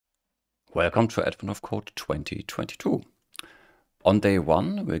Welcome to Advent of Code 2022. On day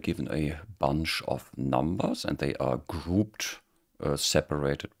one, we're given a bunch of numbers and they are grouped,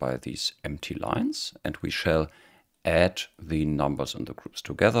 separated by these empty lines. And we shall add the numbers in the groups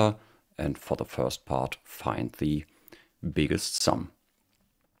together. And for the first part, find the biggest sum.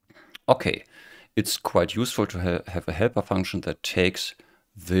 Okay, it's quite useful to have a helper function that takes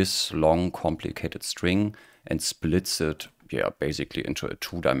this long, complicated string and splits it, basically into a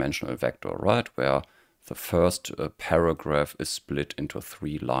two-dimensional vector, right? Where the first paragraph is split into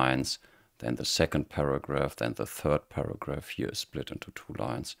 3 lines, then the second paragraph, then the third paragraph here is split into 2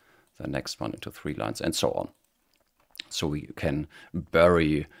 lines, the next one into 3 lines, and so on. So we can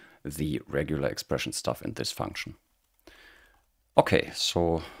bury the regular expression stuff in this function. Okay,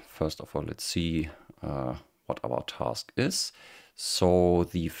 so first of all, let's see what our task is. So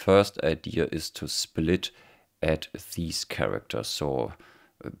the first idea is to split at these characters. So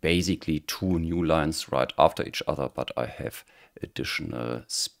basically 2 new lines right after each other, but I have additional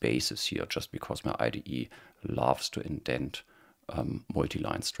spaces here just because my IDE loves to indent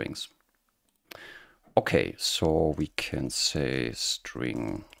multi-line strings. Okay, so we can say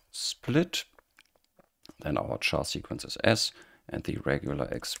string split, then our char sequence is S, and the regular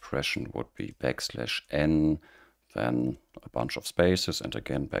expression would be \n, then a bunch of spaces, and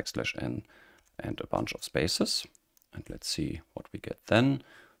again \n and a bunch of spaces. And let's see what we get then.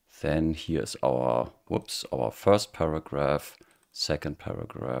 Then here's our first paragraph, second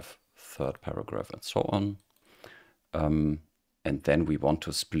paragraph, third paragraph, and so on. And then we want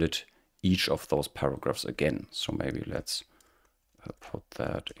to split each of those paragraphs again. So maybe let's put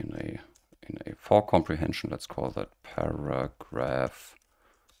that in a for comprehension. Let's call that paragraph.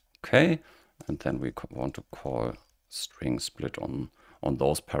 Okay, and then we want to call string split on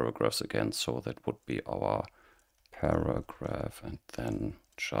those paragraphs again. So that would be our paragraph and then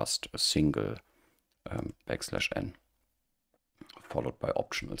just a single \n followed by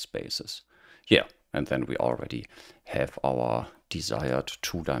optional spaces. Yeah, and then we already have our desired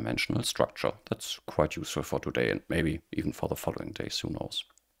two-dimensional structure. That's quite useful for today and maybe even for the following days, who knows.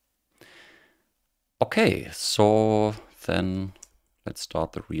 Okay, so then let's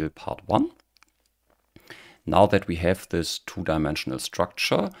start the real part 1. Now that we have this two-dimensional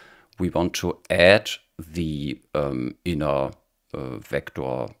structure, we want to add the inner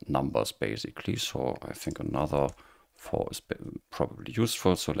vector numbers basically. So I think another for is probably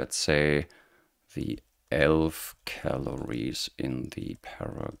useful. So let's say the 11 calories in the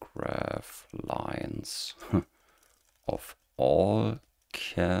paragraph lines of all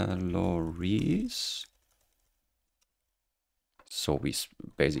calories. So we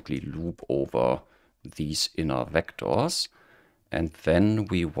basically loop over these inner vectors, and then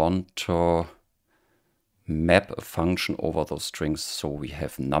we want to map a function over those strings so we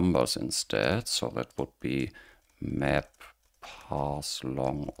have numbers instead. So that would be map pass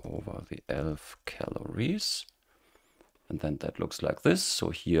long over the 11 calories, and then that looks like this. So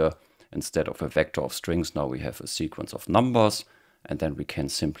here, instead of a vector of strings, now we have a sequence of numbers, and then we can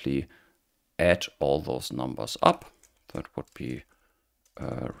simply add all those numbers up. That would be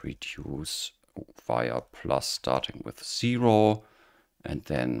reduce via plus starting with 0, and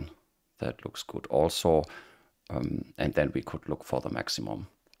then that looks good also, and then we could look for the maximum.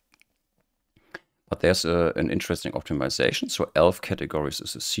 But there's an interesting optimization. So 11 categories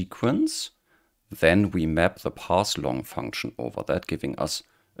is a sequence, then we map the parse long function over that, giving us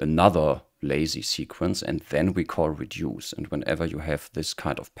another lazy sequence, and then we call reduce. And whenever you have this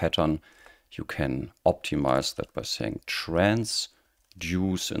kind of pattern, you can optimize that by saying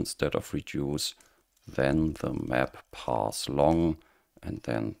transduce instead of reduce, then the map parse long, and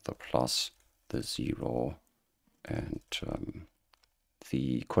then the plus, the 0, and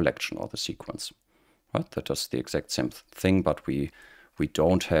the collection or the sequence. Right? That does the exact same thing, but we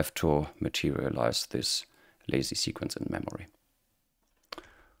don't have to materialize this lazy sequence in memory.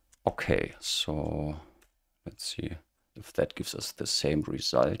 Okay, so let's see if that gives us the same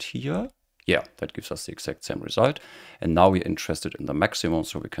result here. Yeah, that gives us the exact same result. And now we're interested in the maximum,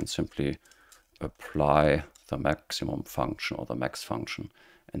 so we can simply apply the maximum function or the max function,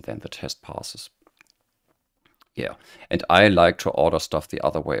 and then the test passes. Yeah, and I like to order stuff the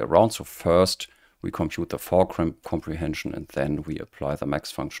other way around. So first we compute the for comprehension, and then we apply the max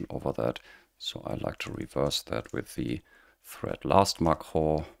function over that. So I like to reverse that with the thread last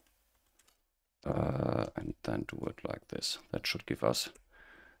macro, and then do it like this. That should give us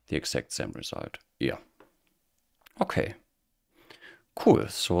the exact same result. Yeah. Okay. Cool.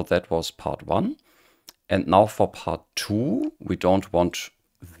 So that was part 1. And now for part 2, we don't want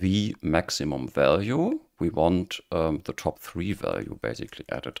the maximum value. we want the top 3 value basically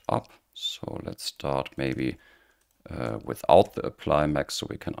added up. So let's start maybe without the apply max so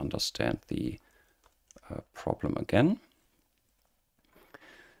we can understand the problem again.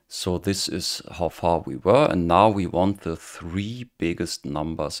 So this is how far we were, and now we want the 3 biggest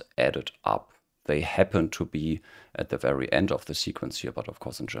numbers added up. They happen to be at the very end of the sequence here, but of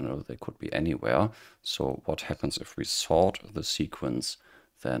course in general they could be anywhere. So what happens if we sort the sequence?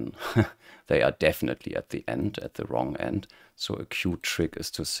 Then they are definitely at the end, at the wrong end. So a cute trick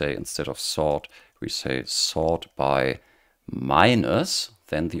is to say, instead of sort, we say sort by minus,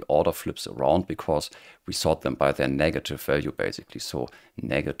 then the order flips around because we sort them by their negative value basically. So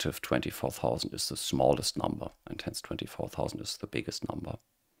negative 24,000 is the smallest number, and hence 24,000 is the biggest number.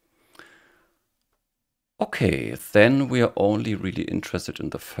 Okay, then we are only really interested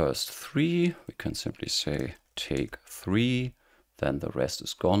in the first 3. We can simply say take 3, then the rest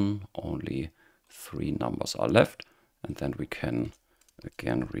is gone, only 3 numbers are left, and then we can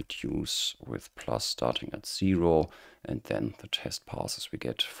again reduce with plus starting at 0, and then the test passes. We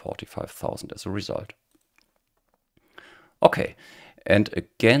get 45,000 as a result. Okay, and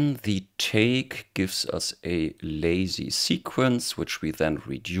again the take gives us a lazy sequence which we then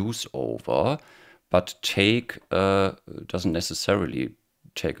reduce over, but take doesn't necessarily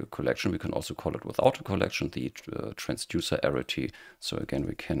take a collection. We can also call it without a collection, the transducer arity. So again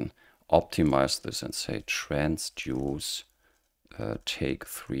we can optimize this and say transduce take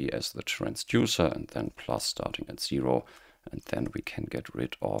 3 as the transducer, and then plus starting at 0, and then we can get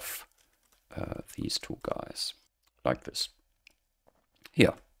rid of these 2 guys like this.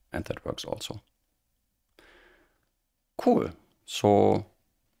 Here, and that works also. Cool. So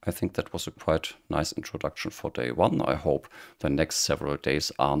I think that was a quite nice introduction for day 1. I hope the next several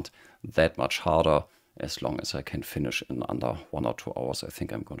days aren't that much harder. As long as I can finish in under 1 or 2 hours, I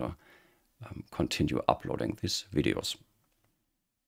think I'm gonna continue uploading these videos.